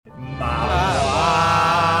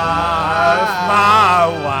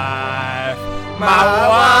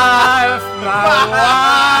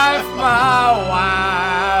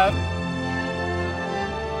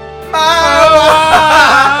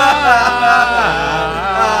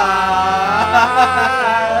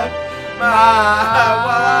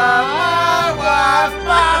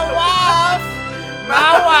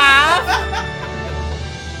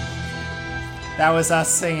was us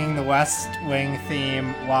singing the West Wing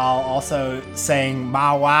theme while also saying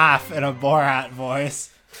 "my wife" in a Borat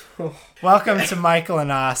voice. Welcome to Michael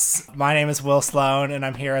and Us. My name is Will Sloan, and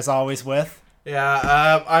I'm here as always with...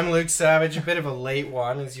 I'm Luke Savage, a bit of a late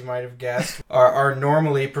one, as you might have guessed. Our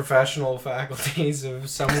normally professional faculties have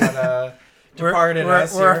somewhat departed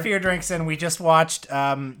us We're here. a few drinks in. We just watched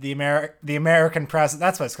the American President.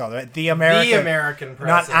 That's what it's called, right? The American President.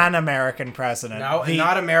 Not an American President. No,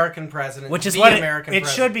 not American President. Which is the what American it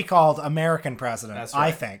should be called, American President, That's right.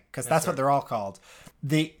 I think, because that's what they're all called.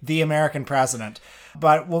 The American President.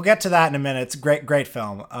 But we'll get to that in a minute. It's a great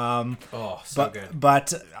film. Good.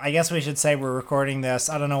 But I guess we should say we're recording this.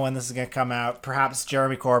 I don't know when this is going to come out. Perhaps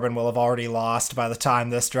Jeremy Corbyn will have already lost by the time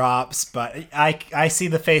this drops. But I see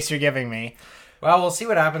the face you're giving me. Well, we'll see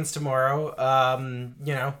what happens tomorrow.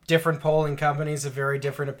 Different polling companies have very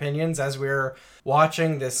different opinions. As we're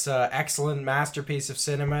watching this excellent masterpiece of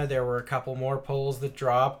cinema, there were a couple more polls that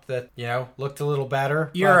dropped that, looked a little better.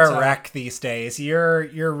 You're a wreck these days.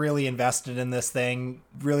 You're really invested in this thing.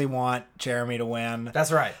 Really want Jeremy to win.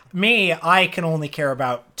 That's right. Me, I can only care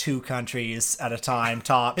about two countries at a time,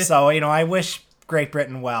 top. So, I wish Great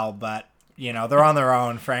Britain well, but, they're on their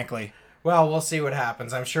own, frankly. Well, we'll see what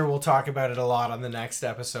happens. I'm sure we'll talk about it a lot on the next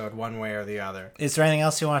episode, one way or the other. Is there anything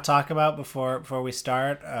else you want to talk about before we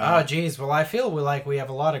start? Well, I feel we have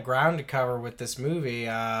a lot of ground to cover with this movie.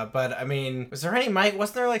 But I mean,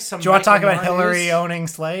 wasn't there like some? Do you want to talk about Michael Hillary Myers? owning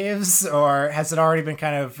slaves, or has it already been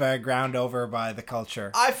kind of ground over by the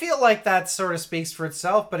culture? I feel like that sort of speaks for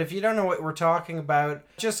itself. But if you don't know what we're talking about,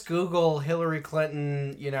 just Google Hillary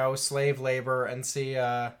Clinton, slave labor, and see.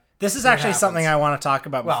 This is actually something I want to talk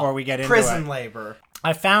about before we get into it. Prison labor.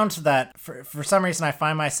 I found that for some reason I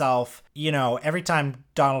find myself, every time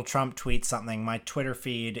Donald Trump tweets something, my Twitter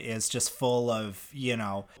feed is just full of,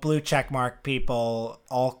 blue checkmark people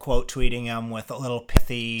all quote tweeting him with a little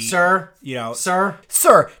pithy... Sir,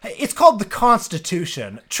 it's called the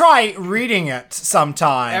Constitution. Try reading it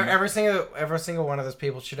sometime. Every single one of those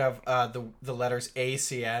people should have the letters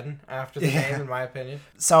ACN after the name, in my opinion.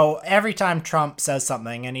 So every time Trump says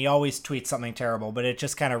something, and he always tweets something terrible, but it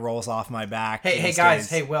just kind of rolls off my back. Hey guys,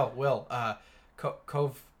 hey Will,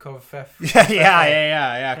 Kofef.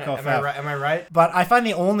 Yeah, Kofef. Am I right? But I find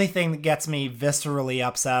the only thing that gets me viscerally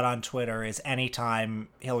upset on Twitter is anytime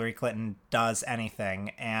Hillary Clinton does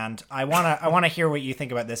anything, and I wanna hear what you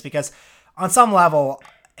think about this, because on some level,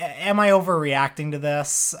 am I overreacting to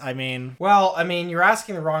this? You're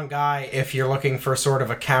asking the wrong guy if you're looking for sort of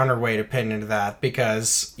a counterweight opinion to that,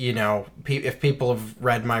 because, if people have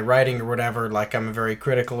read my writing or whatever, like, I'm very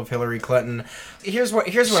critical of Hillary Clinton. Here's what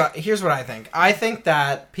I think. I think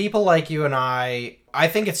that people like you and I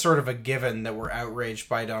think it's sort of a given that we're outraged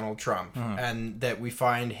by Donald Trump, and that we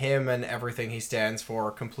find him and everything he stands for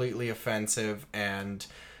completely offensive and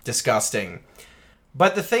disgusting.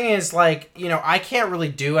 But the thing is, I can't really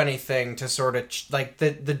do anything to sort of,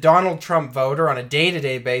 the Donald Trump voter on a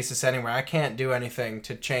day-to-day basis anyway, I can't do anything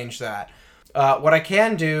to change that. What I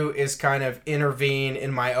can do is kind of intervene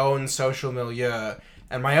in my own social milieu,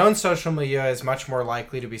 and my own social milieu is much more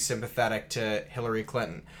likely to be sympathetic to Hillary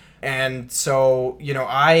Clinton. And so,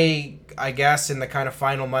 I guess in the kind of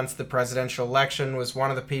final months of the presidential election was one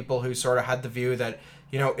of the people who sort of had the view that,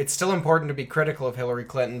 it's still important to be critical of Hillary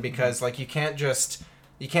Clinton, because you can't just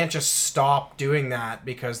stop doing that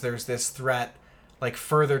because there's this threat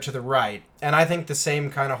further to the right. And I think the same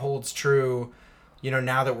kind of holds true,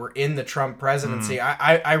 now that we're in the Trump presidency.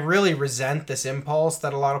 I really resent this impulse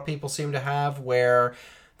that a lot of people seem to have, where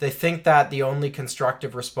they think that the only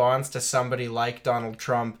constructive response to somebody like Donald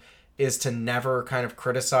Trump is to never kind of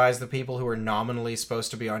criticize the people who are nominally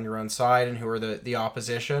supposed to be on your own side and who are the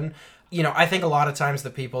opposition. I think a lot of times the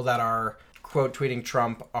people that are quote tweeting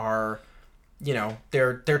Trump are,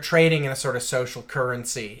 they're trading in a sort of social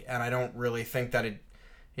currency, and I don't really think that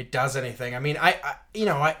it does anything. To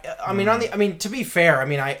be fair,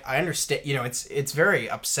 I understand, it's very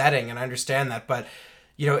upsetting, and I understand that, but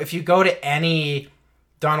if you go to any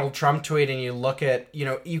Donald Trump tweet and you look at,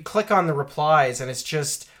 you click on the replies, and it's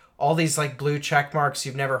just all these blue check marks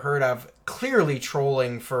you've never heard of, clearly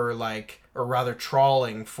trolling for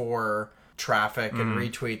trawling for traffic and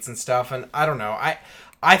retweets and stuff. And I don't know.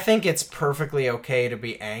 I think it's perfectly okay to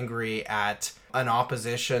be angry at an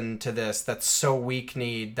opposition to this that's so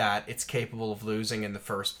weak-kneed that it's capable of losing in the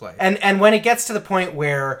first place. And when it gets to the point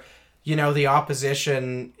where, the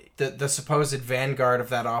opposition, the supposed vanguard of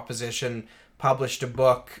that opposition published a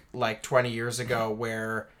book 20 years ago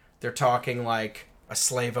where they're talking a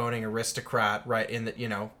slave-owning aristocrat, right, in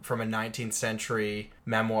the, from a 19th century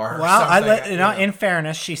memoir or Well, something. in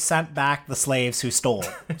fairness, she sent back the slaves who stole,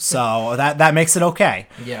 so that makes it okay.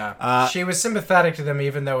 Yeah, she was sympathetic to them,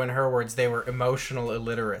 even though in her words they were emotional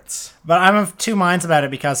illiterates. But I'm of two minds about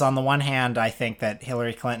it because on the one hand, I think that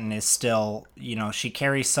Hillary Clinton is still, she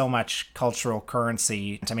carries so much cultural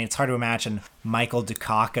currency. I mean, it's hard to imagine Michael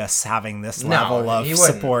Dukakis having this level of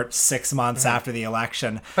support 6 months after the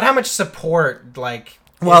election. But how much support,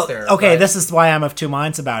 well, is there? Okay, right? This is why I'm of two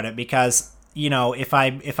minds about it, because if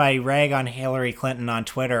I rag on Hillary Clinton on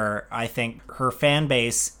Twitter, I think her fan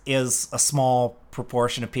base is a small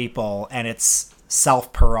proportion of people, and it's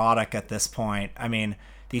self-parodic at this point. I mean,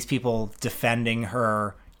 these people defending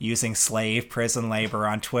her using slave prison labor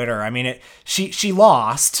on Twitter. I mean, she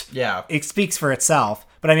lost. Yeah. It speaks for itself.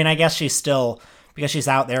 But I mean, I guess she's still, because she's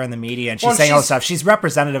out there in the media and she's saying all this stuff, she's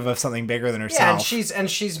representative of something bigger than herself. Yeah, and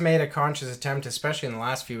she's made a conscious attempt, especially in the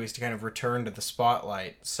last few weeks, to kind of return to the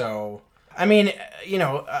spotlight. So, I mean,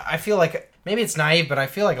 I feel like maybe it's naive, but I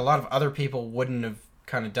feel like a lot of other people wouldn't have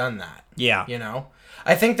kind of done that. Yeah.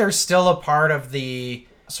 I think there's still a part of the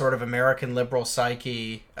sort of American liberal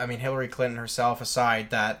psyche, I mean, Hillary Clinton herself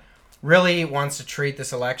aside, that really wants to treat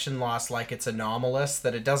this election loss like it's anomalous,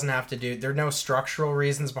 that it doesn't have to there are no structural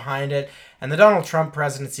reasons behind it, and the Donald Trump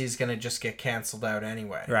presidency is going to just get canceled out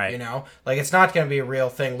anyway. Right. It's not going to be a real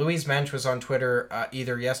thing. Louise Mensch was on Twitter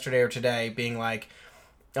either yesterday or today being like,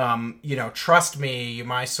 trust me,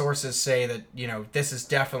 my sources say that, this is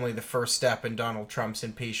definitely the first step in Donald Trump's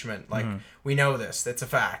impeachment. We know this. It's a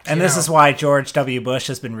fact. And this is why George W. Bush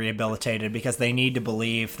has been rehabilitated, because they need to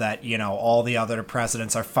believe that, all the other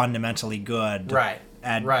presidents are fundamentally good. Right.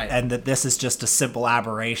 And that this is just a simple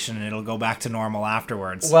aberration and it'll go back to normal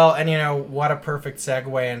afterwards. Well, and what a perfect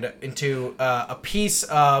segue into a piece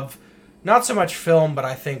of not so much film, but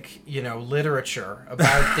I think, literature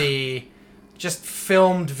about the... just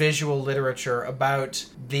filmed visual literature about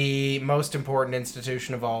the most important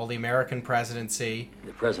institution of all, the American presidency.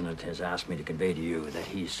 The president has asked me to convey to you that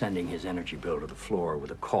he's sending his energy bill to the floor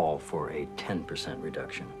with a call for a 10%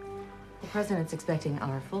 reduction. The president's expecting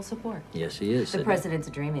our full support. Yes, he is. The president's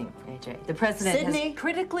dreaming, AJ. The president Sydney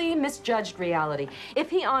critically misjudged reality.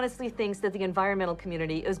 If he honestly thinks that the environmental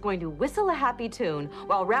community is going to whistle a happy tune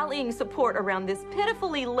while rallying support around this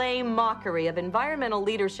pitifully lame mockery of environmental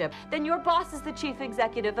leadership, then your boss is the chief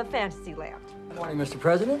executive of Fantasyland. Good morning, Mr.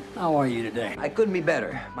 President. How are you today? I couldn't be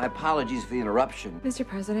better. My apologies for the interruption. Mr.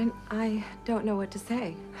 President, I don't know what to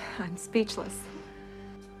say. I'm speechless.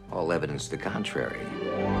 All evidence to the contrary.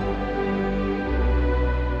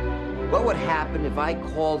 What would happen if I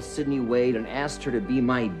called Sydney Wade and asked her to be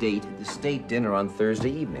my date at the state dinner on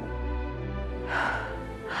Thursday evening?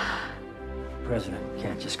 The president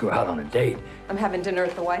can't just go out on a date. I'm having dinner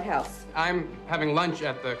at the White House. I'm having lunch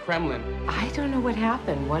at the Kremlin. I don't know what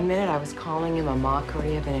happened. One minute I was calling him a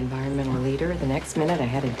mockery of an environmental leader. The next minute I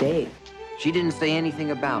had a date. She didn't say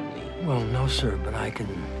anything about me. Well, no, sir, but I can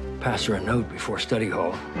pass her a note before study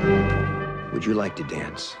hall. Would you like to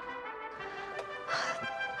dance?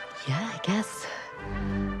 Yeah, I guess.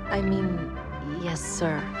 I mean, yes,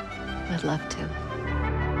 sir. I'd love to.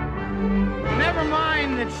 Never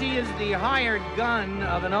mind that she is the hired gun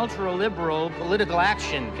of an ultra-liberal political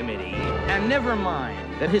action committee. And never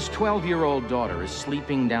mind that his 12-year-old daughter is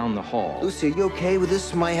sleeping down the hall. Lucy, are you okay with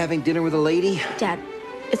this, my having dinner with a lady? Dad,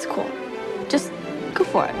 it's cool. Just go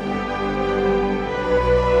for it.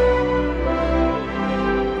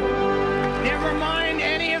 Never mind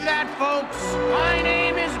any of that, folks. My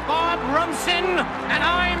name is Bob Rumson, and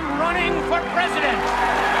I'm running for president.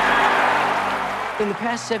 In the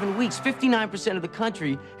past 7 weeks, 59% of the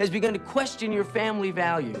country has begun to question your family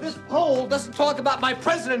values. This poll doesn't talk about my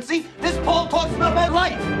presidency. This poll talks about my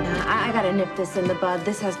life. I gotta nip this in the bud.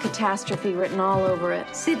 This has catastrophe written all over it.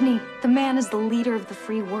 Sydney, the man is the leader of the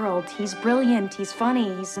free world. He's brilliant, he's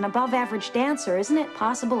funny, he's an above-average dancer. Isn't it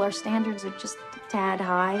possible our standards are just a tad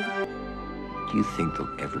high? Do you think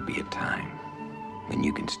there'll ever be a time when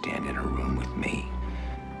you can stand in a room with me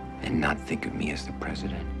and not think of me as the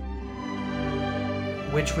president?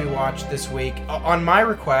 Which we watched this week on my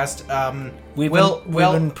request. We've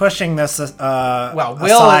been pushing this. I've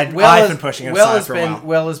been pushing it aside for a while.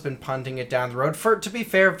 Will has been punting it down the road to be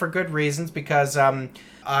fair, for good reasons, because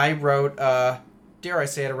I wrote, dare I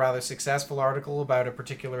say it, a rather successful article about a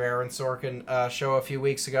particular Aaron Sorkin show a few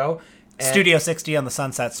weeks ago. Studio 60 on the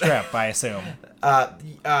Sunset Strip, I assume.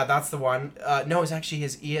 That's the one. No, it was actually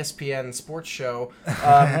his ESPN sports show.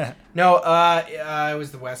 It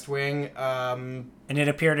was The West Wing. And it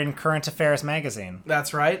appeared in Current Affairs magazine.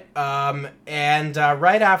 That's right. And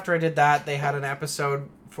right after I did that, they had an episode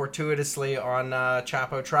fortuitously on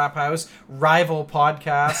Chapo Trap House, rival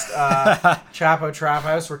podcast, Chapo Trap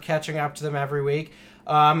House. We're catching up to them every week.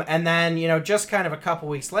 And then, just kind of a couple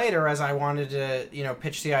weeks later, as I wanted to,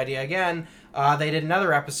 pitch the idea again, they did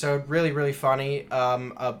another episode, really, really funny,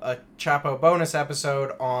 a Chapo bonus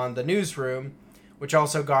episode on the Newsroom, which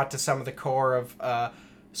also got to some of the core of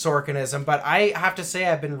Sorkinism. But I have to say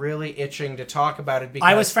I've been really itching to talk about it because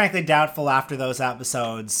I was frankly doubtful after those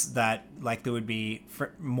episodes that there would be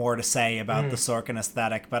more to say about the Sorkin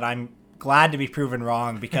aesthetic, but I'm glad to be proven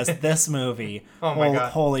wrong because this movie, oh my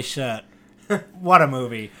God. Holy shit. What a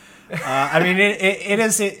movie.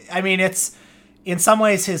 It's in some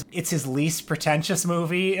ways it's his least pretentious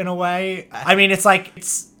movie in a way.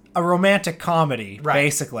 It's a romantic comedy,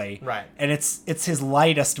 basically. Right. And it's his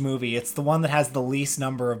lightest movie. It's the one that has the least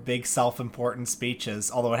number of big self-important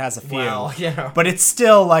speeches, although it has a few. Well, But it's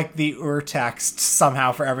still like the urtext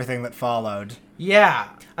somehow for everything that followed. Yeah.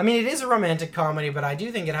 It is a romantic comedy, but I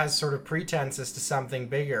do think it has sort of pretenses to something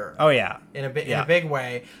bigger. Oh, yeah. In a big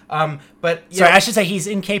way. But I should say he's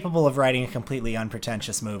incapable of writing a completely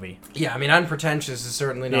unpretentious movie. Yeah, unpretentious is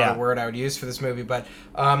certainly not a word I would use for this movie, but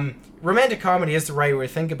romantic comedy is the right way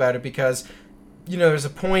to think about it because, there's a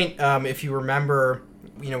point, if you remember,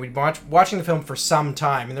 we'd watching the film for some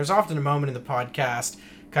time, and there's often a moment in the podcast,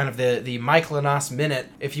 kind of the Michael and Us minute,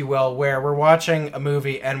 if you will, where we're watching a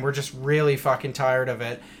movie and we're just really fucking tired of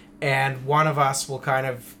it. And one of us will kind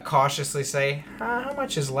of cautiously say, how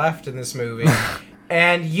much is left in this movie?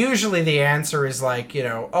 And usually the answer is like,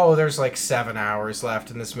 there's like 7 hours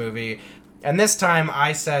left in this movie. And this time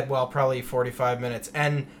I said, well, probably 45 minutes.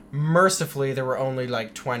 And mercifully, there were only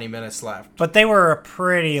like 20 minutes left. But they were a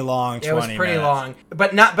pretty long 20 minutes. It was pretty long.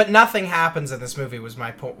 But nothing happens in this movie was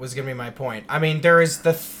going to be my point. There is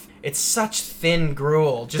it's such thin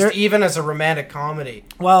gruel, even as a romantic comedy.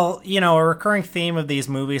 Well, a recurring theme of these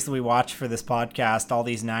movies that we watch for this podcast, all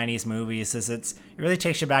these 90s movies, is it really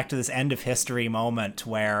takes you back to this end of history moment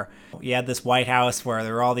where you had this White House where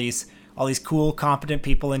there were all these cool, competent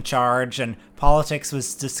people in charge, and politics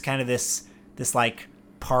was just kind of this like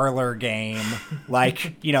parlor game.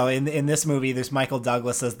 In this movie, there's Michael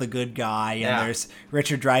Douglas as the good guy, and there's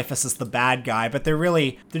Richard Dreyfuss as the bad guy, but they're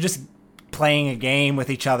just playing a game with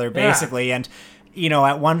each other, basically. Yeah. And,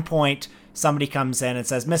 at one point, somebody comes in and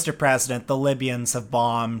says, Mr. President, the Libyans have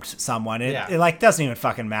bombed someone. It doesn't even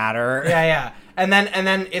fucking matter. Yeah. And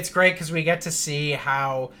then it's great because we get to see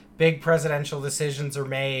how big presidential decisions are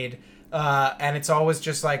made, and it's always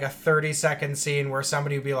just like a 30-second scene where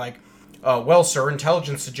somebody would be like, well, sir,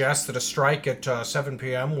 intelligence suggests that a strike at 7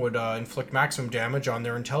 p.m. would inflict maximum damage on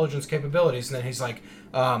their intelligence capabilities. And then he's like,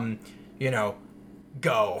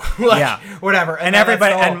 go. Whatever. And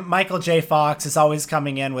everybody, and Michael J. Fox is always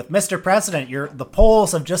coming in with, Mr. President, the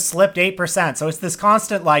polls have just slipped 8%. So it's this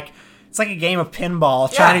constant, it's like a game of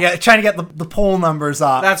pinball, trying to get the poll numbers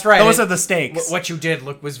up. That's right. Those are the stakes. What you did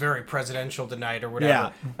was very presidential tonight, or whatever.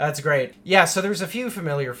 Yeah. That's great. Yeah, so there's a few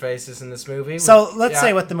familiar faces in this movie. So let's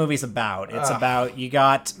say what the movie's about. It's about, you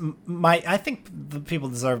got, I think the people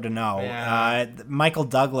deserve to know. Yeah. Michael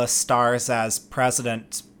Douglas stars as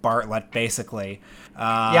President Bartlett, basically.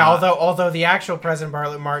 Although the actual President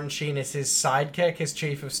Bartlett, Martin Sheen, is his sidekick, his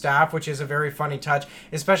chief of staff, which is a very funny touch,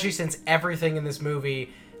 especially since everything in this movie...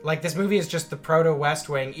 this movie is just the proto West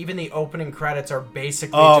Wing. Even the opening credits are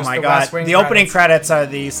basically just the West Wing credits. Opening credits are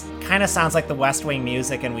these, kind of sounds like the West Wing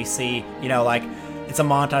music, and we see, it's a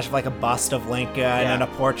montage of a bust of Lincoln and a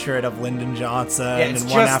portrait of Lyndon Johnson. Yeah, it's and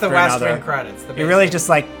just one after the West another. Wing credits. It really just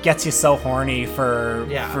gets you so horny for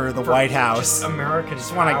the White House. Just American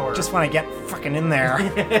power. Just want to get fucking in there.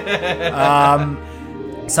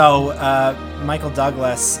 So Michael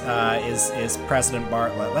Douglas is President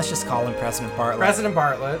Bartlett. Let's just call him President Bartlett. President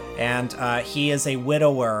Bartlett. And he is a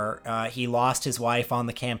widower. He lost his wife on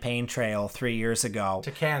the campaign trail 3 years ago.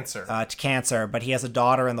 To cancer. But he has a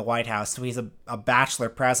daughter in the White House, so he's a bachelor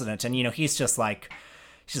president. And, he's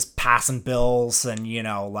just passing bills and,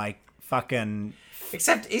 fucking...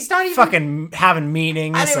 Except he's not even... fucking having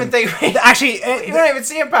meetings. I didn't even think... Actually... you don't even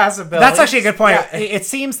see him pass a bill. That's actually a good point. Yeah. It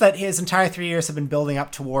seems that his entire 3 years have been building up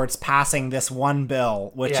towards passing this one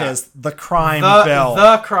bill, which is the crime bill.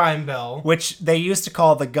 The crime bill. Which they used to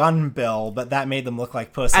call the gun bill, but that made them look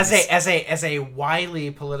like pussies. As a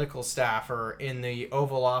wily political staffer in the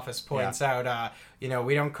Oval Office points out...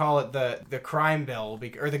 we don't call it the crime bill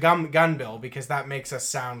or the gun bill because that makes us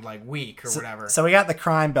sound like weak or whatever. So we got the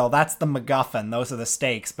crime bill. That's the MacGuffin. Those are the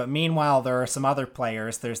stakes. But meanwhile, there are some other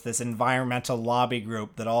players. There's this environmental lobby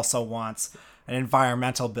group that also wants an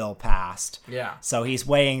environmental bill passed. Yeah. So he's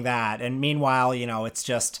weighing that. And meanwhile, it's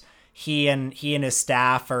just he and his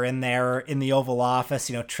staff are in there in the Oval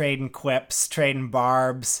Office, trading quips, trading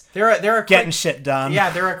barbs. They're getting shit done. Yeah,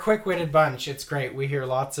 they're a quick-witted bunch. It's great. We hear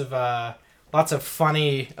lots of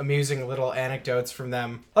funny, amusing little anecdotes from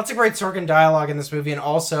them. Lots of great Sorkin dialogue in this movie, and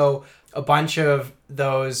also a bunch of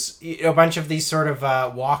these sort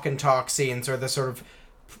of walk and talk scenes, or the sort of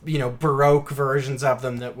Baroque versions of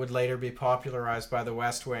them that would later be popularized by the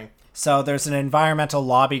West Wing. So there's an environmental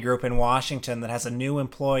lobby group in Washington that has a new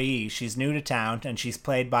employee. She's new to town, and she's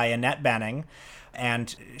played by Annette Bening.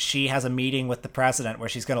 And she has a meeting with the president where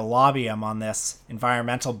she's going to lobby him on this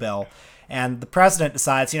environmental bill. And the president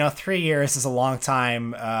decides, 3 years is a long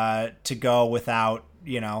time to go without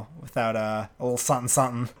a little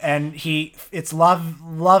something. And it's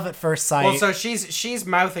love at first sight. Well, so she's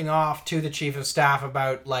mouthing off to the chief of staff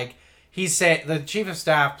about, like, the chief of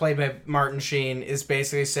staff, played by Martin Sheen, is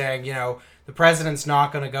basically saying, the president's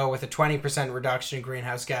not going to go with a 20% reduction in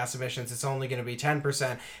greenhouse gas emissions. It's only going to be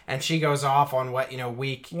 10%. And she goes off on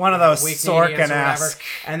weak... One of those Sorkin-esque...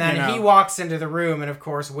 And then he walks into the room and, of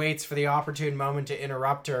course, waits for the opportune moment to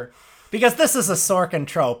interrupt her. Because this is a Sorkin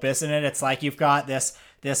trope, isn't it? It's like you've got this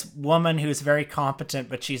woman who's very competent,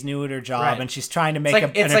 but she's new at her job, and she's trying to make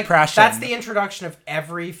an impression. That's the introduction of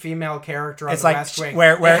every female character on the West Wing.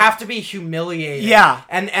 Where they have to be humiliated. Yeah.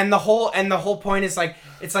 And the whole point is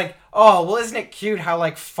it's like, oh, well, isn't it cute how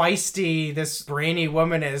feisty this brainy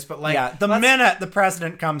woman is? But minute the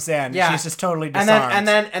president comes in, she's just totally disarmed.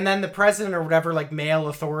 And then the president or whatever male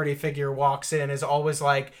authority figure walks in is always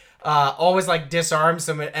disarms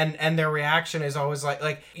them, and their reaction is always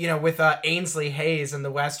with Ainsley Hayes in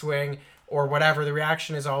the West Wing or whatever, the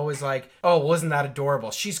reaction is always like, oh, well, isn't that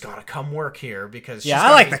adorable? She's got to come work here because she's I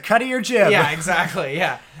like the cut of your jib. Yeah, exactly,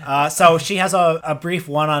 yeah. So she has a brief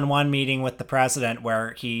one-on-one meeting with the president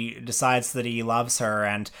where he decides that he loves her,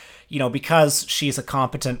 and because she's a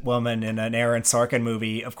competent woman in an Aaron Sorkin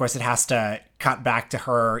movie, of course it has to cut back to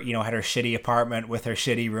her, at her shitty apartment with her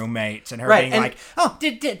shitty roommates, and her being like, oh,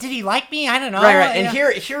 did he like me? I don't know. Right. And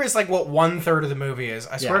here is what 1/3 of the movie is.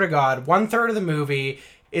 I swear to God, 1/3 of the movie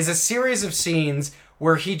is a series of scenes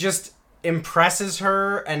where he just impresses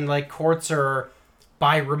her and courts her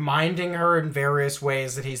by reminding her in various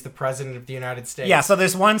ways that he's the president of the United States. Yeah, so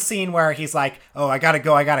there's one scene where he's like, oh, I gotta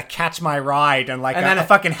go, I gotta catch my ride, and then a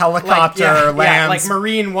fucking helicopter lands.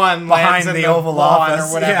 Marine One behind lands in the Oval Office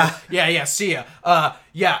or whatever. Yeah, see ya.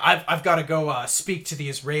 I've got to go speak to the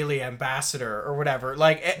Israeli ambassador or whatever.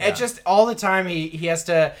 It just all the time he has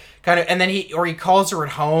to kind of, and then he calls her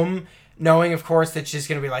at home, knowing of course that she's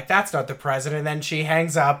gonna be like, that's not the president. And then she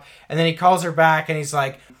hangs up, and then he calls her back, and he's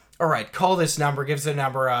like, all right, call this number, gives the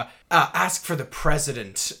number, ask for the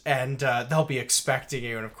president, and they'll be expecting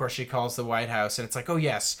you. And of course she calls the White House, and it's like, oh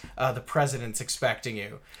yes, the president's expecting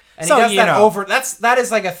you. And so, he does that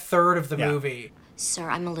is like 1/3 of the movie. Sir,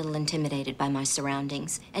 I'm a little intimidated by my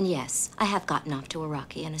surroundings. And yes, I have gotten off to a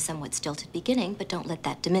rocky and a somewhat stilted beginning, but don't let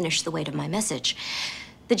that diminish the weight of my message.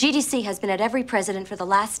 The GDC has been at every president for the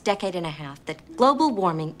last decade and a half that global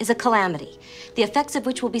warming is a calamity, the effects of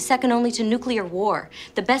which will be second only to nuclear war.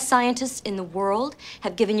 The best scientists in the world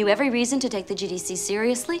have given you every reason to take the GDC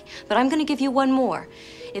seriously, but I'm going to give you one more.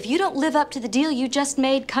 If you don't live up to the deal you just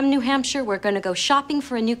made, come New Hampshire, we're going to go shopping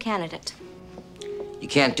for a new candidate. You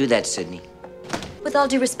can't do that, Sidney. With all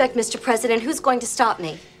due respect, Mr. President, who's going to stop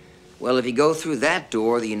me? Well, if you go through that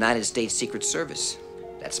door, the United States Secret Service.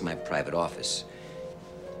 That's my private office.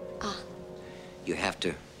 You have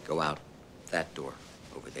to go out that door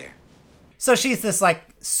over there. So she's this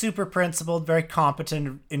super principled, very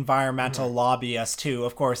competent environmental lobbyist who,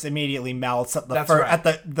 of course, immediately melts at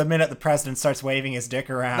the minute the president starts waving his dick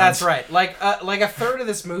around. That's right. 1/3 of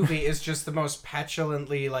this movie is just the most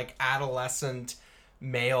petulantly adolescent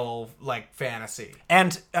male fantasy.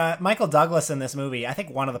 And Michael Douglas in this movie, I think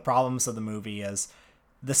one of the problems of the movie is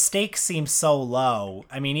the stakes seem so low.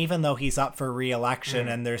 I mean, even though he's up for re-election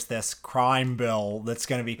and there's this crime bill that's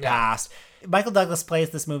going to be passed, Michael Douglas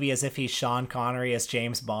plays this movie as if he's Sean Connery as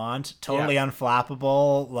James Bond, totally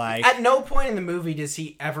unflappable. At no point in the movie does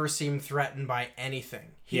he ever seem threatened by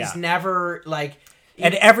anything. He's never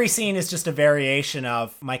and every scene is just a variation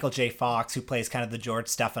of Michael J. Fox, who plays kind of the George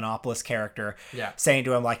Stephanopoulos character, saying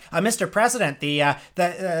to him Mr. President,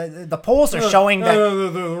 the polls are showing that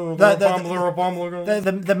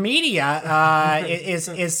the media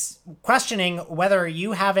is questioning whether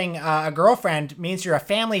you having a girlfriend means you're a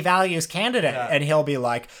family values candidate, and he'll be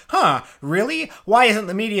like, huh, really? Why isn't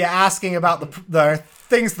the media asking about the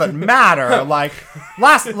things that matter. Like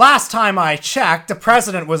last time I checked, a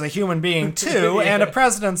president was a human being too, and a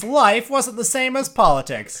president's life wasn't the same as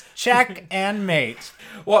politics. Check and mate.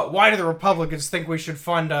 Why do the Republicans think we should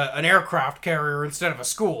fund an aircraft carrier instead of a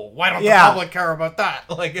school? Why don't the public care about that?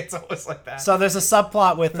 Like, it's always like that. So there's a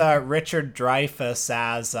subplot with Richard Dreyfuss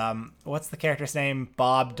as, what's the character's name?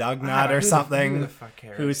 Bob Dugnut or something, who the fuck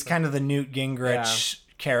cares? Who's kind of the Newt Gingrich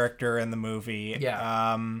character in the movie.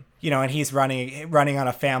 Yeah. And he's running on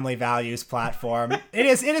a family values platform. It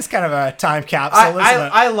is kind of a time capsule, isn't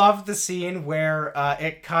it? I love the scene where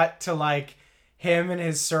it cut to, like, him and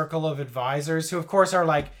his circle of advisors, who of course are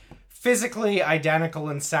like physically identical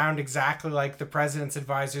and sound exactly like the president's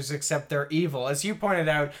advisors, except they're evil. As you pointed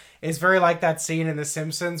out, it's very like that scene in The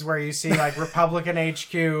Simpsons where you see like Republican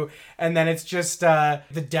HQ and then it's just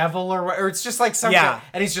the devil or it's just like something. Yeah.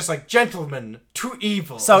 And he's just like, gentlemen, too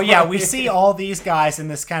evil. So yeah, we see all these guys in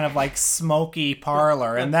this kind of like smoky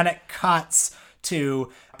parlor, and then it cuts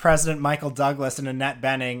to President Michael Douglas and Annette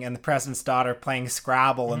Bening and the president's daughter playing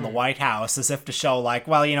Scrabble in the White House, as if to show like,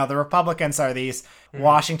 well, the Republicans are these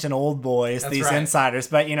Washington old boys, these insiders,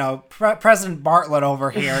 but President Bartlett over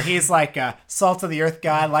here, he's like a salt of the earth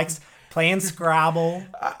guy, likes playing Scrabble.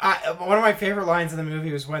 One of my favorite lines in the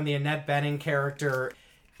movie was when the Annette Bening character,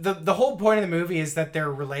 the whole point of the movie is that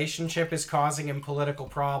their relationship is causing him political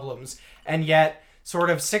problems, and yet sort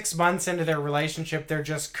of 6 months into their relationship, they're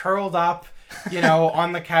just curled up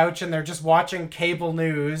on the couch and they're just watching cable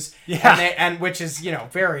news. Yeah. And which is,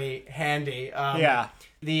 very handy.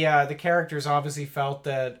 The characters obviously felt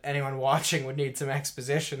that anyone watching would need some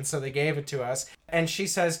exposition, so they gave it to us. And she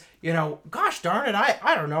says, gosh darn it,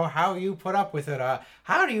 I don't know how you put up with it.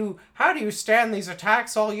 How do you stand these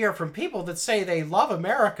attacks all year from people that say they love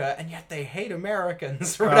America and yet they hate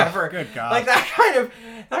Americans or whatever? Good God. Like that kind of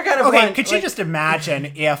Okay, one, could you just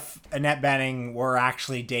imagine if Annette Bening were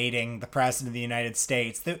actually dating the president of the United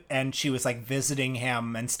States and she was like visiting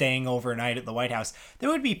him and staying overnight at the White House? There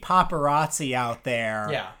would be paparazzi out there.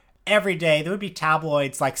 Yeah. Every day. There would be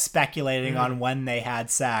tabloids like speculating on when they had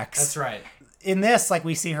sex. That's right. In this, like,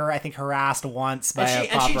 we see her, I think, harassed once by a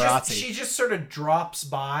paparazzi. She just sort of drops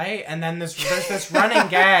by, and then there's this running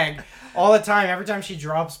gag all the time. Every time she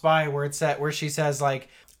drops by, where she says like,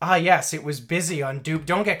 yes, it was busy on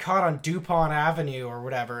don't get caught on DuPont Avenue or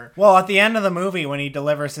whatever. Well, at the end of the movie, when he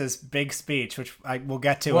delivers his big speech, which we'll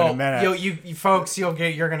get to in a minute. You folks, you're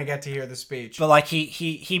gonna get to hear the speech. But like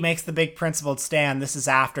he makes the big principled stand. This is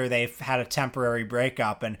after they've had a temporary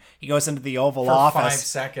breakup, and he goes into the Oval Office. 5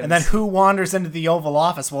 seconds. And then who wanders into the Oval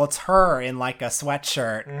Office? Well, it's her in like a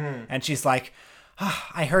sweatshirt, and she's like,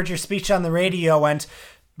 "I heard your speech on the radio, and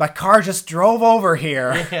my car just drove over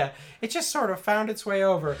here." Yeah. It just sort of found its way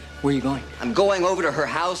over. Where are you going? I'm going over to her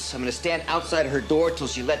house. I'm going to stand outside her door till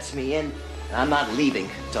she lets me in. And I'm not leaving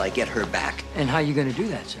till I get her back. And how are you going to do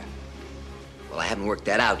that, sir? Well, I haven't worked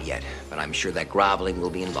that out yet, but I'm sure that groveling will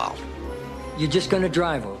be involved. You're just going to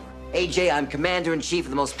drive over? AJ, I'm commander-in-chief of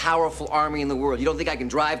the most powerful army in the world. You don't think I can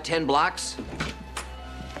drive 10 blocks?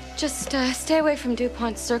 Just stay away from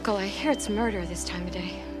DuPont Circle. I hear it's murder this time of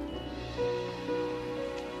day.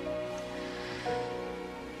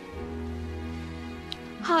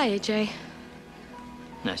 Hi, AJ.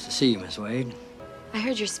 Nice to see you, Miss Wade. I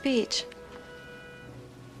heard your speech.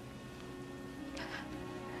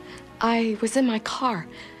 I was in my car.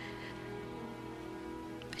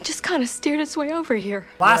 It just kind of steered its way over here.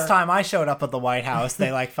 Last time I showed up at the White House,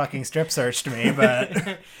 they like fucking strip searched me,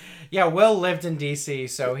 but... Yeah, Will lived in D.C.,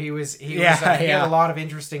 so he had a lot of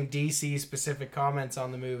interesting D.C.-specific comments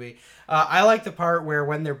on the movie. I like the part where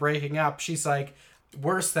when they're breaking up, she's like,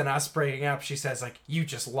 worse than us breaking up, she says, like, you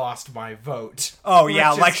just lost my vote. Oh,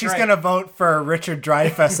 yeah, like she's going to vote for Richard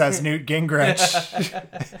Dreyfuss as Newt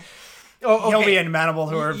Gingrich. He'll be amenable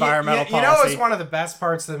to her environmental policy. You know what's one of the best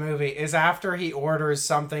parts of the movie is after he orders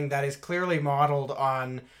something that is clearly modeled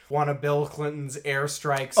on one of Bill Clinton's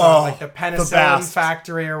airstrikes on like the penicillin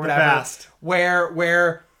factory or whatever,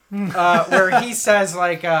 where he says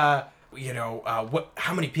like, how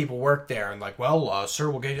many people work there? And like, well, sir,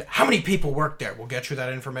 we'll get you. How many people work there? We'll get you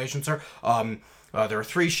that information, sir. There are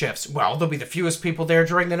 3 shifts. Well, there'll be the fewest people there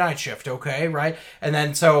during the night shift. Okay, right? And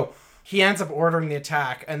then so he ends up ordering the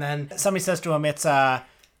attack, and then somebody says to him, "It's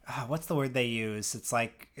what's the word they use? It's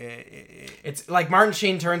like it's like Martin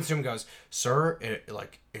Sheen turns to him and goes, "Sir,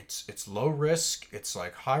 it's low risk. It's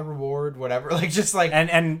like high reward, whatever." Like just like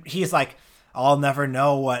and he's like, "I'll never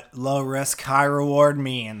know what low risk, high reward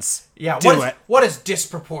means." Yeah, what does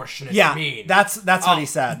disproportionate mean? That's what he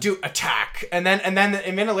said. Do attack, and then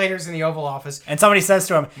a minute later he's in the Oval Office, and somebody says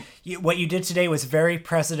to him, "What you did today was very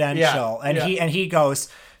presidential," and he goes,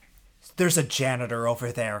 there's a janitor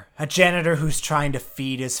over there. A janitor who's trying to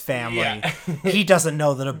feed his family. Yeah. He doesn't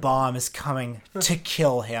know that a bomb is coming to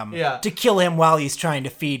kill him. Yeah. To kill him while he's trying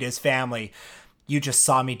to feed his family. You just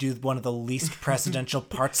saw me do one of the least presidential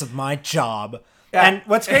parts of my job. Yeah. And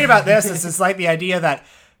what's great about this is it's like the idea that,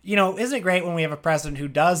 you know, isn't it great when we have a president who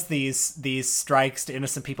does these strikes to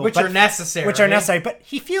innocent people, which are necessary, but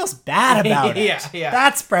he feels bad about it. Yeah.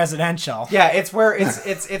 That's presidential. Yeah, it's where it's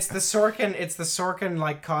the Sorkin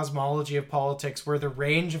like cosmology of politics, where the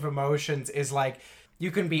range of emotions is like you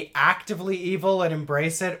can be actively evil and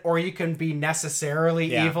embrace it, or you can be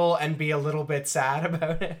necessarily evil and be a little bit sad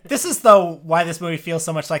about it. This is though why this movie feels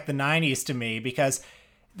so much like the 90s to me, because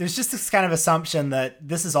there's just this kind of assumption that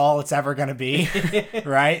this is all it's ever going to be,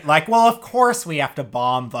 right? Like, well, of course we have to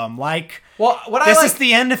bomb them. Like, this is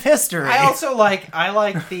the end of history. I also like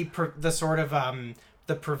the sort of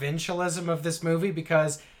the provincialism of this movie,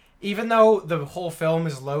 because even though the whole film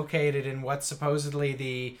is located in what's supposedly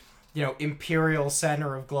the, you know, imperial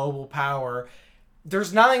center of global power,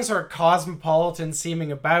 there's nothing sort of cosmopolitan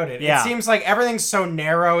seeming about it. Yeah. It seems like everything's so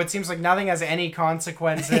narrow. It seems like nothing has any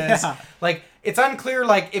consequences. Yeah. Like, it's unclear,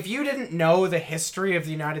 like, if you didn't know the history of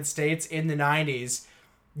the United States in the 90s,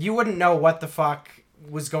 you wouldn't know what the fuck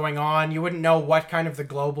was going on. You wouldn't know what kind of the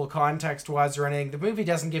global context was or anything. The movie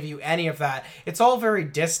doesn't give you any of that. It's all very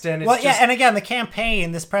distant. It's and again, the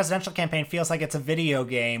campaign, this presidential campaign, feels like it's a video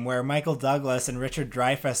game where Michael Douglas and Richard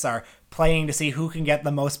Dreyfuss are playing to see who can get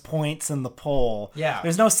the most points in the poll. Yeah.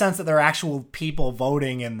 There's no sense that there are actual people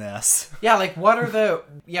voting in this. Yeah, like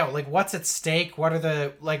what's at stake? What are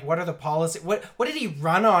the policies? What did he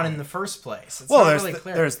run on in the first place? It's not really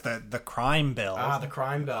clear. There's the crime bill. The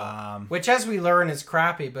crime bill. Which, as we learn, is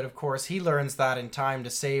crappy, but of course he learns that in time to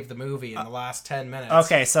save the movie in the last 10 minutes.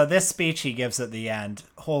 Okay, so this speech he gives at the end,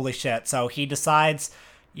 holy shit. So he decides,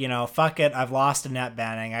 you know, fuck it, I've lost Annette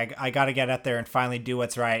Bening. I got to get out there and finally do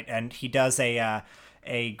what's right. And he does a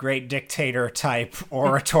great dictator type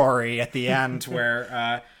oratory at the end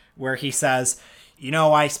where he says, you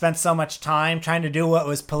know, I spent so much time trying to do what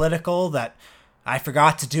was political that I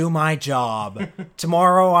forgot to do my job.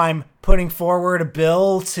 Tomorrow I'm putting forward a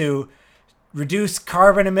bill to reduce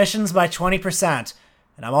carbon emissions by 20%.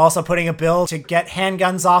 And I'm also putting a bill to get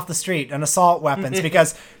handguns off the street and assault weapons,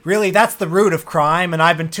 because really that's the root of crime, and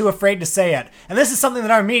I've been too afraid to say it. And this is something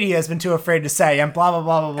that our media has been too afraid to say, and blah, blah,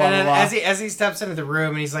 blah, blah, blah, and blah. As he steps into the room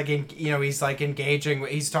and he's like, he's like engaging,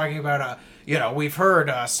 he's talking about we've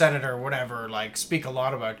heard Senator whatever like speak a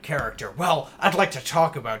lot about character. Well, I'd like to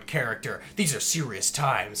talk about character. These are serious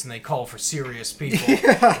times, and they call for serious people.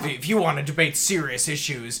 If you want to debate serious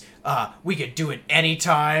issues, we could do it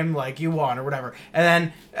anytime, like you want or whatever. And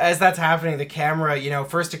then as that's happening, the camera,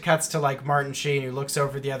 first it cuts to like Martin Sheen, who looks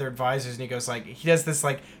over the other advisors, and he goes like, he does this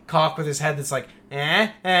like cock with his head that's like,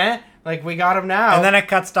 like we got him now. And then it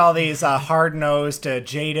cuts to all these hard-nosed,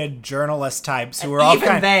 jaded journalist types who are all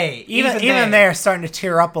even they're starting to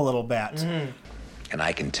tear up a little bit. Mm-hmm. And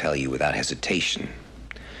I can tell you without hesitation,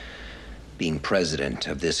 being president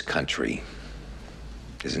of this country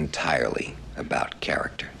is entirely about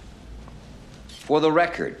character. For the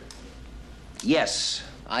record, yes,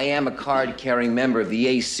 I am a card-carrying member of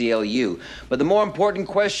the ACLU, but the more important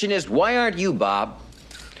question is, why aren't you, Bob?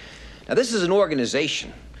 Now, this is an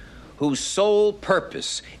organization whose sole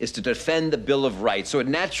purpose is to defend the Bill of Rights, so it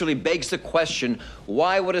naturally begs the question,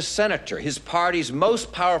 why would a senator, his party's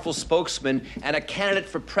most powerful spokesman and a candidate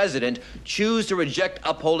for president, choose to reject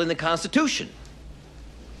upholding the Constitution?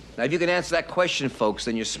 Now, if you can answer that question, folks,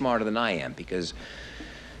 then you're smarter than I am, because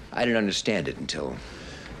I didn't understand it until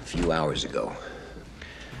a few hours ago.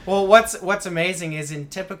 Well, what's amazing is, in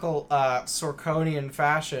typical Sorkonian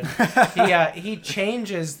fashion, he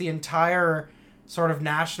changes the entire sort of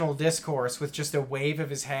national discourse with just a wave of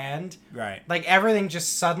his hand. Right. Like, everything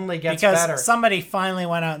just suddenly gets better. Because somebody finally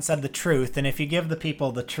went out and said the truth, and if you give the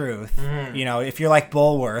people the truth, if you're like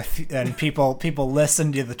Bulworth and people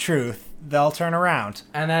listen to the truth, they'll turn around.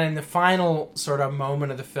 And then in the final sort of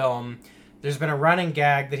moment of the film, there's been a running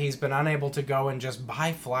gag that he's been unable to go and just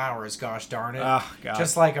buy flowers, gosh darn it. Oh, God.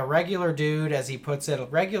 Just like a regular dude, as he puts it, a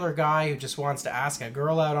regular guy who just wants to ask a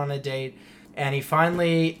girl out on a date. And he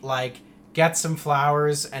finally, gets some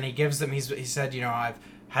flowers, and he gives them, he said, I've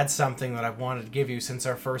had something that I've wanted to give you since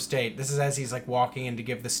our first date. This is as he's, walking in to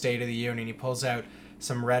give the State of the Union. He pulls out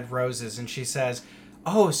some red roses, and she says,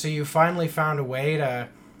 oh, so you finally found a way to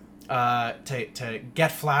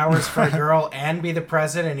get flowers for a girl and be the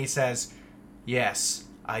president? And he says, yes,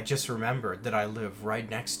 I just remembered that I live right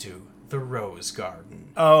next to the Rose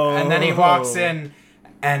Garden. Oh. And then he walks in,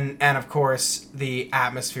 and of course, the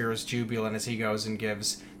atmosphere is jubilant as he goes and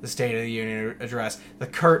gives the State of the Union address. The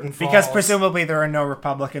curtain falls. Because presumably there are no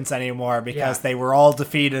Republicans anymore because they were all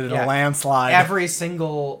defeated in a landslide. Every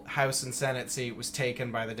single House and Senate seat was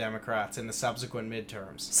taken by the Democrats in the subsequent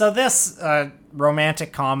midterms. So this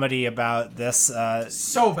romantic comedy about this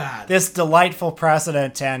so bad, this delightful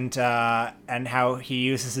president and how he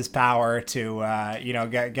uses his power to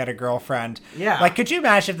get a girlfriend. Yeah. Like, could you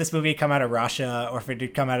imagine if this movie had come out of Russia or if it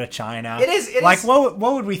did come out of China? It is. What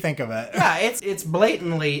would we think of it? Yeah, it's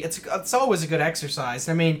blatantly. It's always a good exercise.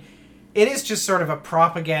 I mean, it is just sort of a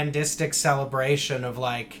propagandistic celebration of,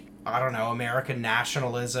 like, I don't know, American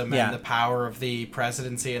nationalism and the power of the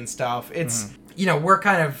presidency and stuff. It's we're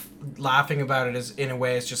kind of laughing about it as in a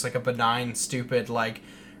way it's just like a benign, stupid, like,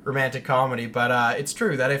 romantic comedy. But it's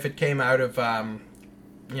true that if it came out of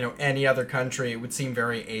any other country, it would seem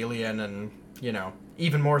very alien and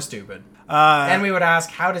even more stupid. And we would ask,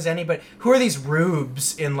 who are these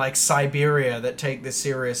rubes in, like, Siberia that take this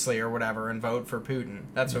seriously or whatever and vote for Putin?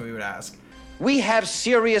 That's what we would ask. We have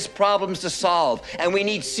serious problems to solve, and we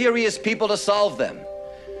need serious people to solve them.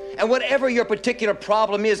 And whatever your particular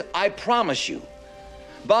problem is, I promise you,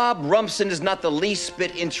 Bob Rumson is not the least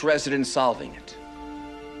bit interested in solving it.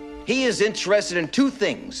 He is interested in two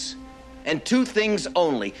things, and two things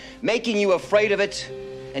only: making you afraid of it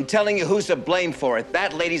and telling you who's to blame for it.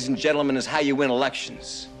 That, ladies and gentlemen, is how you win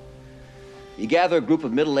elections. You gather a group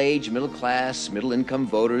of middle-aged, middle-class, middle-income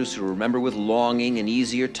voters who remember with longing an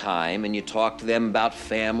easier time, and you talk to them about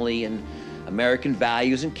family and American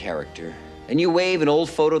values and character. And you wave an old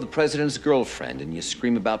photo of the president's girlfriend, and you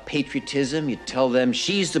scream about patriotism. You tell them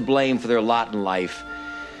she's to blame for their lot in life.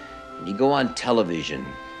 And you go on television,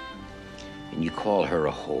 and you call her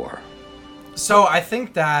a whore. So I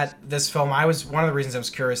think that this film, one of the reasons I was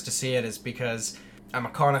curious to see it is because I'm a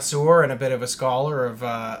connoisseur and a bit of a scholar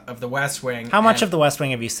of The West Wing. How much of The West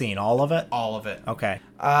Wing have you seen? All of it? All of it. Okay.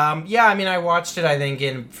 Yeah, I mean, I watched it, I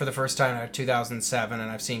think, for the first time in 2007,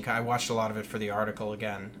 and I watched a lot of it for the article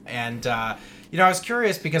again. And, I was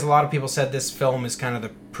curious because a lot of people said this film is kind of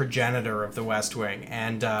the progenitor of The West Wing.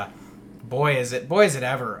 And, boy, is it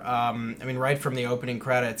ever. I mean, right from the opening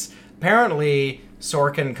credits. Apparently,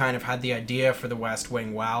 Sorkin kind of had the idea for The West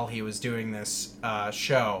Wing while he was doing this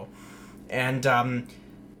show. And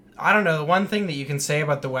I don't know, the one thing that you can say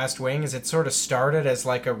about The West Wing is it sort of started as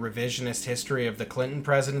like a revisionist history of the Clinton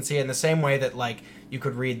presidency in the same way that, like, you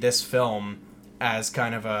could read this film as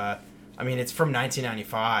kind of it's from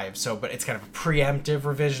 1995, but it's kind of a preemptive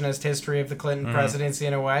revisionist history of the Clinton presidency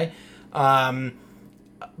in a way.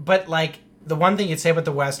 But, like, the one thing you'd say about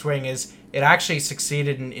The West Wing is it actually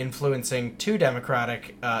succeeded in influencing two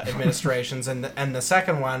Democratic administrations, and the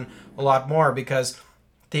second one a lot more, because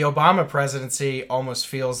the Obama presidency almost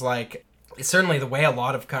feels like, certainly the way a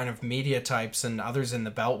lot of kind of media types and others in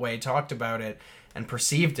the Beltway talked about it and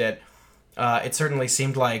perceived it, it certainly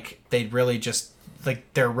seemed like they'd really just,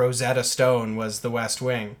 like, their Rosetta Stone was The West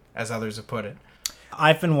Wing, as others have put it.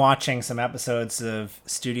 I've been watching some episodes of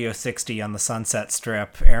Studio 60 on the Sunset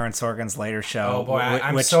Strip, Aaron Sorkin's later show. Oh boy,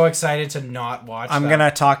 I'm so excited to not watch I'm going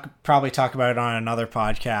to probably talk about it on another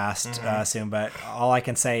podcast soon, but all I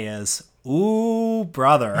can say is, ooh,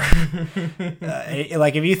 brother.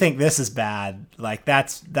 Like, if you think this is bad, like,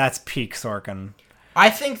 that's peak Sorkin. I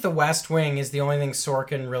think The West Wing is the only thing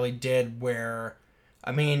Sorkin really did where,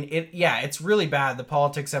 I mean, it's really bad. The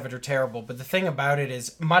politics of it are terrible. But the thing about it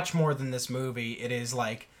is, much more than this movie, it is,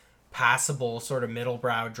 like, passable sort of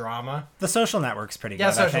middle-brow drama. The Social Network's pretty good,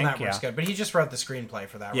 Yeah, Social Network's good. But he just wrote the screenplay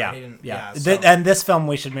for that, yeah, right? And this film,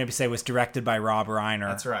 we should maybe say, was directed by Rob Reiner.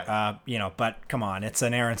 That's right. But come on, it's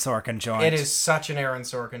an Aaron Sorkin joint. It is such an Aaron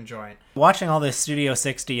Sorkin joint. Watching all this Studio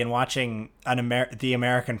 60 and watching the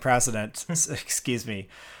American President, excuse me,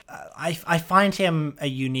 I find him a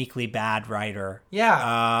uniquely bad writer.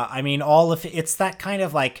 Yeah. I mean, it's that kind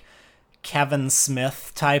of, like, Kevin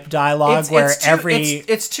Smith type dialogue where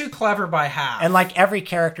it's too clever by half, and, like, every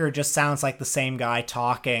character just sounds like the same guy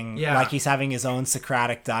talking, like he's having his own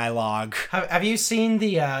Socratic dialogue. Have you seen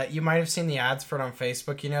you might have seen the ads for it on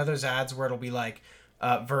Facebook? You know those ads where it'll be like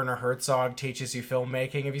Werner Herzog teaches you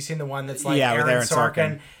filmmaking. Have you seen the one that's like Aaron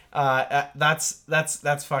Sorkin?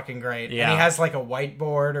 That's fucking great. Yeah. And he has, like, a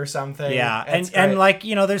whiteboard or something. Yeah, and like,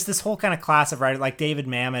 there's this whole kind of class of writers, like David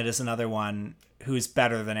Mamet is another one who's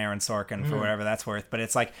better than Aaron Sorkin for whatever that's worth. But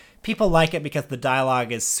it's like, people like it because the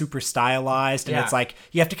dialogue is super stylized, and it's like,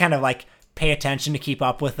 you have to kind of, like, pay attention to keep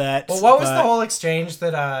up with it. Well, what was the whole exchange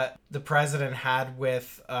that the president had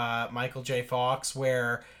with Michael J. Fox,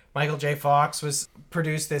 where Michael J. Fox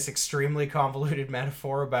produced this extremely convoluted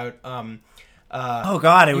metaphor about oh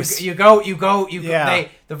God! It was the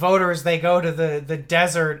voters, they go to the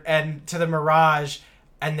desert and to the mirage,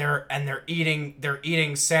 and they're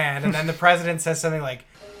eating sand, and then the president says something like,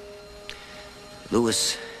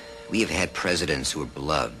 Louis, we have had presidents who were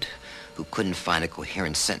beloved, who couldn't find a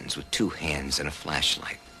coherent sentence with 2 hands and a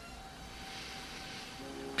flashlight.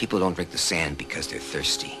 People don't drink the sand because they're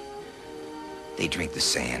thirsty. They drink the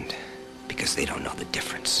sand because they don't know the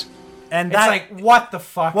difference. And it's like, what the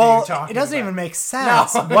fuck are you talking about? It doesn't even make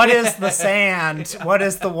sense. No. What is the sand? What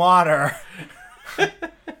is the water?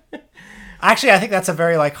 Actually, I think that's a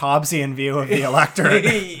very like Hobbesian view of the electorate.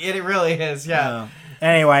 It really is, yeah.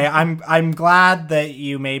 Anyway, I'm glad that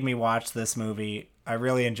you made me watch this movie. I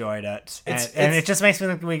really enjoyed it. And it just makes me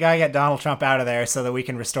think we gotta get Donald Trump out of there so that we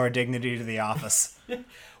can restore dignity to the office.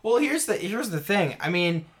 Well, here's the thing. I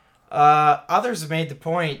mean, others have made the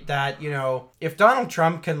point that, you know, if Donald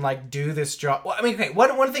Trump can like do this job, well, I mean, okay, one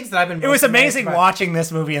of the things that I've been it was amazing watching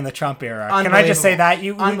this movie in the Trump era. Can I just say that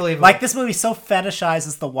unbelievable? Like this movie so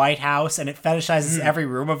fetishizes the White House and it fetishizes every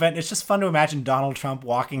room of it. It's just fun to imagine Donald Trump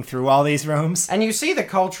walking through all these rooms, and you see the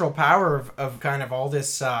cultural power of kind of all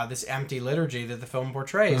this this empty liturgy that the film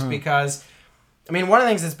portrays. Because, I mean, one of the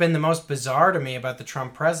things that's been the most bizarre to me about the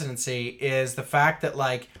Trump presidency is the fact that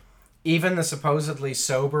like, even the supposedly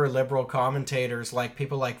sober liberal commentators, like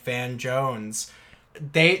people like Van Jones,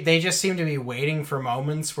 they just seem to be waiting for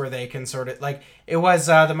moments where they can sort of like, it was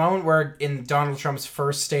the moment where in Donald Trump's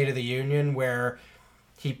first State of the Union where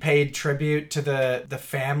he paid tribute to the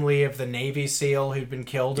family of the Navy SEAL who'd been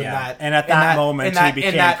killed in that. And at that moment, he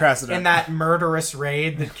became president. In that murderous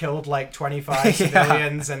raid that killed like 25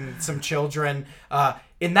 civilians and some children.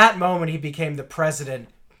 In that moment, he became the president.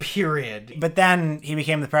 Period. But then he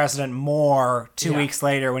became the president more 2 weeks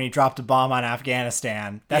later when he dropped a bomb on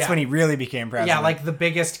Afghanistan. That's when he really became president. Yeah, like the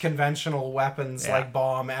biggest conventional weapons like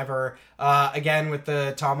bomb ever. Again with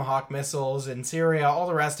the Tomahawk missiles in Syria, all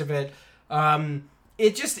the rest of it.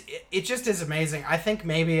 It just is amazing. I think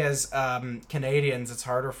maybe as Canadians, it's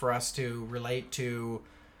harder for us to relate to,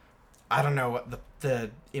 I don't know, the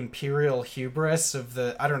imperial hubris of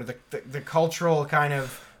the cultural kind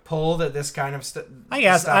of pull that this kind of I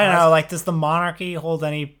guess I don't know, like, does the monarchy hold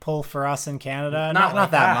any pull for us in Canada?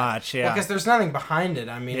 Not that much. Yeah, because there's nothing behind it.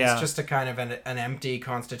 I mean, it's just a kind of an empty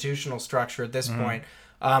constitutional structure at this point.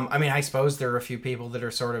 I mean, I suppose there are a few people that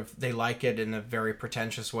are sort of, they like it in a very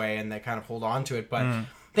pretentious way and they kind of hold on to it, but the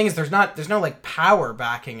thing is, there's no like power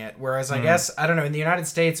backing it. Whereas I guess, I don't know, in the United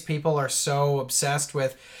States, people are so obsessed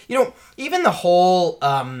with, you know, even the whole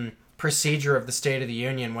procedure of the State of the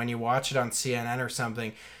Union, when you watch it on CNN or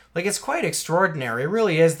something, like, it's quite extraordinary. It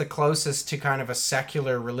really is the closest to kind of a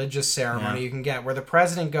secular religious ceremony you can get, where the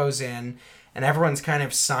president goes in and everyone's kind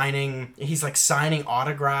of signing, he's like signing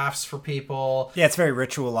autographs for people. Yeah, it's very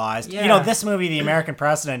ritualized. Yeah. You know, this movie, The American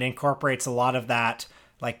President, incorporates a lot of that,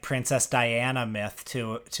 like, Princess Diana myth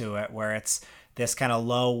to it, where it's this kind of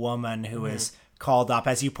low woman who is called up,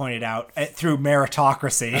 as you pointed out, through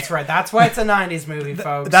meritocracy. That's right. That's why it's a 90s movie,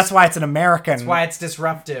 folks. That's why it's an American. That's why it's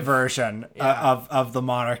disruptive version of the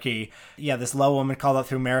monarchy. Yeah, this low woman called up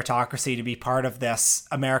through meritocracy to be part of this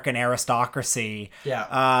American aristocracy.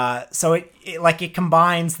 Yeah. So it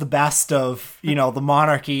combines the best of, you know, the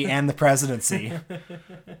monarchy and the presidency.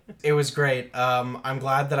 It was great. I'm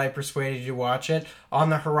glad that I persuaded you to watch it. On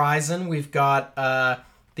the horizon, we've got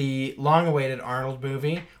the long-awaited Arnold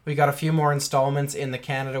movie. We got a few more installments in the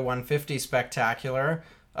Canada 150 Spectacular.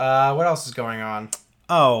 What else is going on?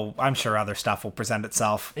 Oh, I'm sure other stuff will present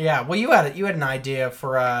itself. Yeah, well, you had an idea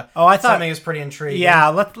for I thought something that's pretty intriguing. Yeah,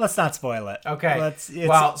 let's not spoil it. Okay.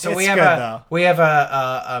 We have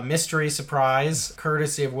a mystery surprise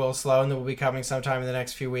courtesy of Will Sloan that will be coming sometime in the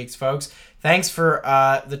next few weeks, folks. Thanks for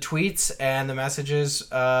the tweets and the messages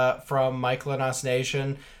from Michael and Us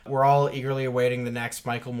Nation. We're all eagerly awaiting the next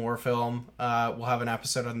Michael Moore film. We'll have an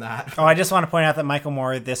episode on that. Oh, I just want to point out that Michael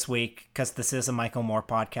Moore this week, because this is a Michael Moore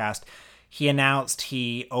podcast, he announced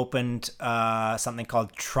he opened something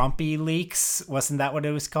called Trumpy Leaks. Wasn't that what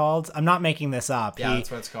it was called? I'm not making this up. Yeah, that's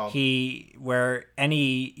what it's called. Where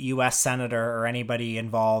any U.S. senator or anybody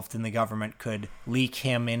involved in the government could leak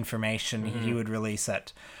him information, he would release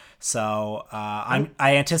it. So I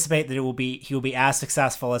anticipate that he will be as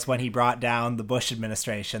successful as when he brought down the Bush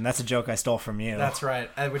administration. That's a joke I stole from you. That's right,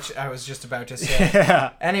 which I was just about to say.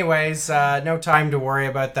 Yeah. Anyways, no time to worry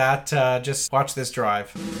about that. Just watch this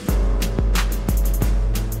drive.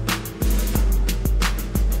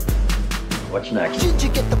 What's next? Did you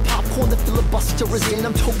get the popcorn? The filibuster is in.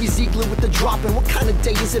 I'm Toby Ziegler with the drop. And what kind of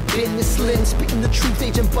day has it been? This Lynn spitting the truth,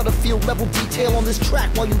 Agent Butterfield level detail on this track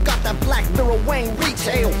while you got that Black Mirror Wayne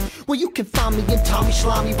retail. Well, you can find me in Tommy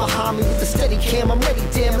Slimy behind me with the steady cam. I'm ready,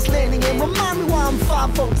 damn, it's landing in. Remind me why I'm 5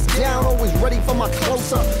 votes down, always ready for my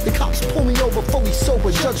close-up. The cops pull me over, fully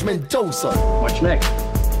sober, Judge Mendoza. What's next?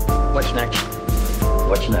 What's next?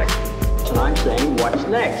 What's next? And I'm saying, what's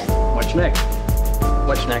next? What's next?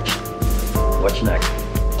 What's next? What's next?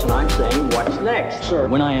 And I'm saying, what's next? Sir,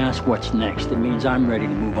 when I ask what's next, it means I'm ready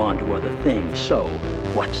to move on to other things. So,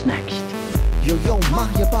 what's next? Yo, ma,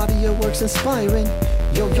 your body, your work's inspiring.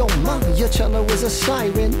 Yo, ma, your cello is a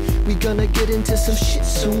siren. We gonna get into some shit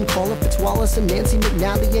soon. Call up Fitzwallace and Nancy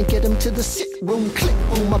McNally and get them to the sick room. Click,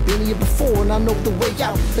 boom, I've been here before and I know the way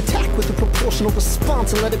out. Attack with a proportional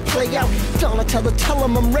response and let it play out. Donatella, tell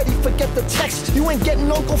him I'm ready, forget the text. You ain't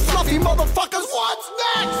getting Uncle Fluffy, motherfuckers, what's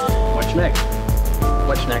next? What's next?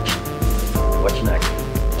 What's next? What's next?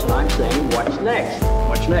 And I'm saying, what's next?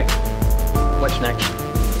 What's next? What's next?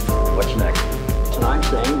 What's next? And I'm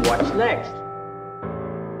saying, what's next?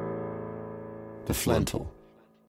 The Flental.